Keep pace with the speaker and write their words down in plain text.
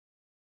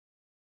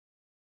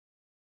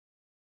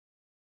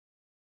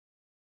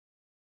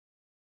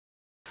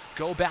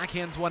go,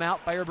 backhands one out.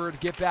 Firebirds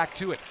get back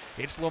to it.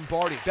 It's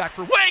Lombardi, back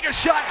for Wang, a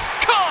shot,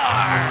 score!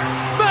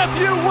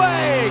 Matthew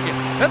Wang!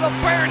 And the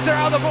Birds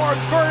are on the board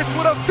first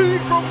with a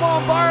feed from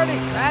Lombardi.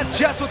 That's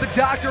just what the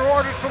doctor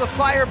ordered for the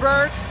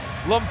Firebirds.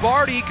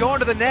 Lombardi going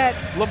to the net.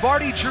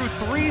 Lombardi drew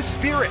 3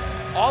 Spirit.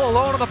 All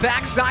alone on the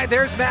backside,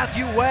 there's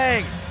Matthew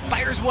Wang.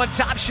 Fires one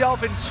top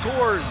shelf and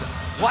scores.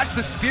 Watch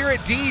the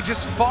Spirit D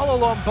just follow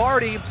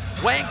Lombardi.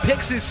 Wang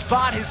picks his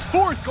spot, his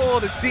 4th goal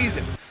of the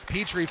season.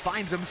 Petrie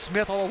finds him,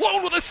 Smith all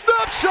alone with a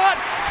snapshot.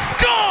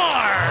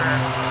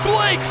 Score!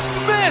 Blake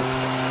Smith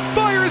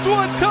fires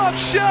one top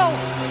shelf.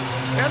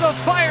 And the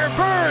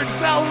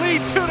Firebirds now lead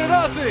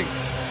 2-0.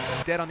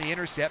 Dead on the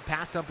intercept,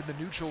 pass up in the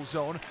neutral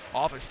zone.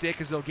 Off a stick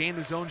as they'll gain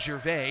the zone.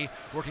 Gervais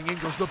working in,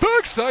 goes to the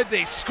backside,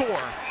 they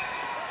score.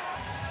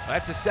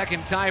 That's the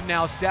 2nd time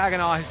now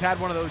Saginaw has had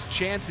one of those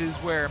chances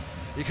where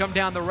you come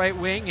down the right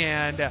wing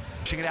and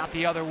pushing it out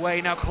the other way.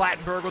 Now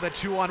Clattenburg with a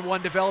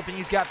 2-on-1 developing.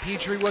 He's got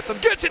Petrie with him.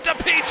 Gets it to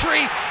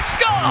Petrie.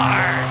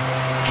 Score!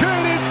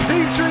 Caden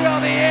Petrie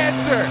on the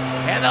answer.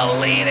 And the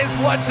lead is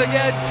once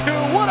again 2.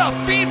 What a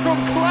feed from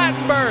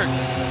Clattenburg.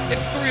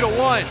 It's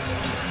 3-1.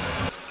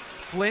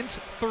 Flint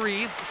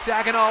 3,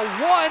 Saginaw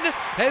 1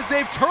 as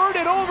they've turned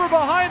it over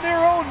behind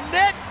their own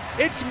net.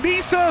 It's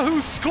Misa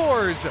who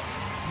scores.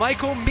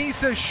 Michael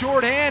Misa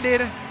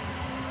shorthanded.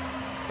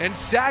 And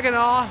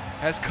Saginaw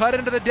has cut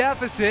into the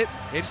deficit.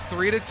 It's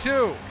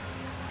 3-2.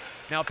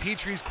 Now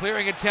Petrie's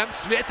clearing attempt.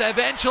 Smith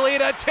eventually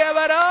to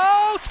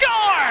Thibodeau.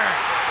 Score!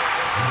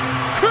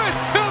 Chris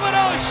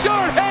Thibodeau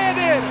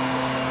shorthanded.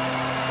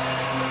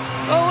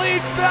 The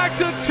lead's back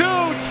to 2.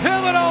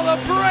 Thibodeau the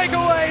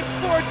breakaway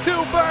for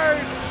 2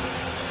 Birds.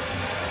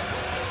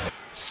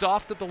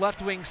 Soft up the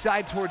left wing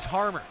side towards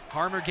Harmer.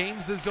 Harmer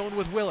gains the zone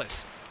with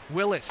Willis.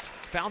 Willis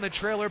found the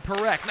trailer,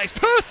 Perek. Nice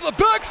pass to the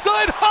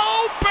backside.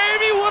 Oh,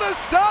 baby, what a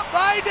stop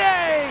by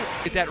Day.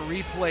 Get that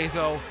replay,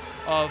 though,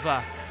 of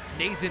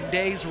Nathan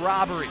Day's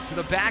robbery to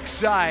the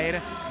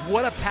backside.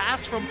 What a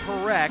pass from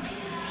Perek.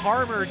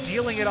 Harmer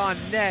dealing it on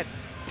net.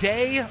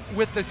 Day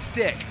with the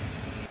stick.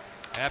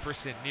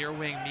 Epperson near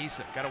wing,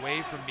 Misa. Got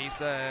away from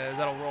Misa as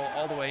that'll roll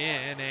all the way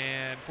in.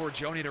 And for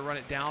Joni to run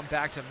it down,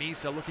 back to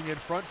Misa. Looking in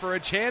front for a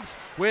chance.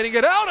 Waiting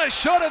it out, a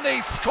shot, and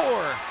they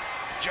score.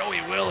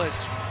 Joey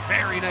Willis,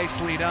 very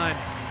nicely done.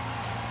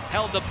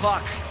 Held the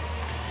puck,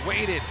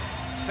 waited,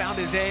 found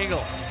his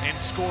angle, and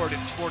scored.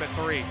 It's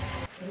 4-3.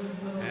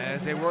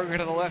 As they work to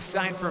the left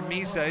side for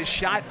Misa, his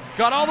shot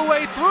got all the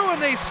way through,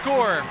 and they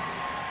score.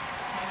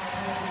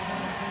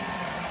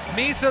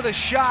 Misa the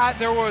shot,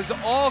 there was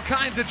all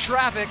kinds of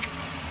traffic.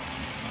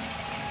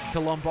 To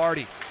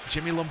Lombardi.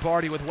 Jimmy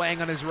Lombardi with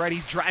Wang on his right,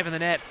 he's driving the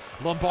net.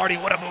 Lombardi,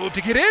 what a move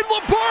to get in.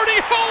 Lombardi,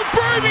 oh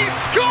baby,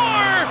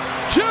 score!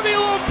 Jimmy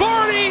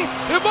Lombardi,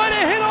 it might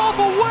have hit off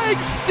a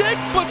Wang stick,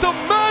 but the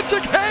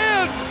magic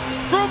hands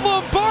from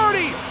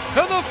Lombardi,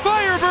 and the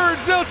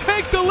Firebirds now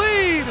take the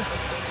lead.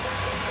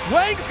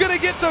 Wang's gonna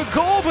get the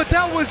goal, but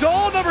that was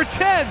all number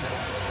 10.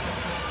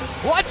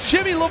 Watch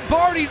Jimmy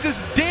Lombardi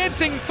just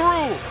dancing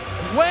through.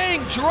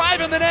 Wang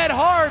driving the net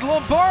hard.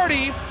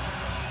 Lombardi,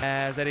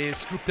 as it is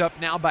scooped up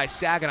now by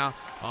Saginaw.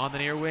 On the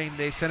near wing,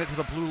 they send it to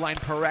the blue line.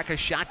 Perek, a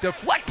shot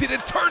deflected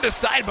and turned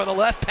aside by the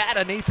left pad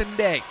of Nathan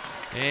Day.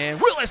 And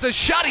Willis, a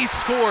shot, he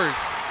scores.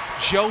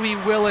 Joey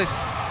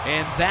Willis,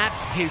 and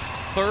that's his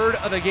 3rd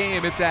of the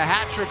game. It's a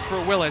hat trick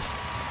for Willis,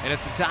 and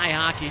it's a tie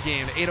hockey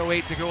game.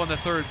 8:08 to go in the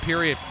 3rd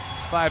period.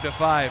 It's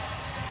 5-5.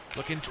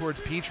 Looking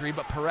towards Petrie,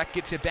 but Perek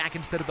gets it back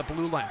instead of the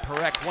blue line.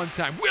 Perek one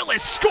time,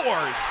 Willis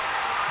scores!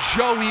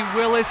 Joey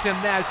Willis,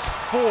 and that's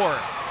 4.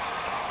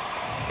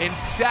 And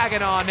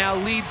Saginaw now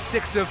leads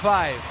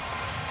 6-5.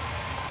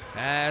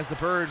 As the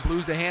Birds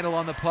lose the handle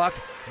on the puck,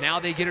 now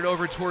they get it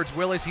over towards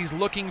Willis. He's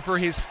looking for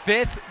his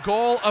 5th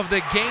goal of the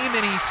game,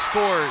 and he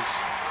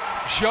scores.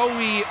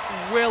 Joey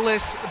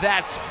Willis,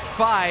 that's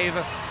 5,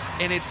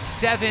 and it's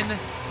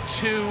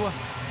 7-2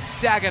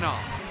 Saginaw.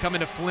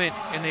 Coming to Flint,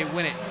 and they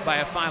win it by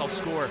a final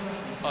score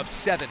of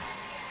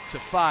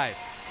 7-5.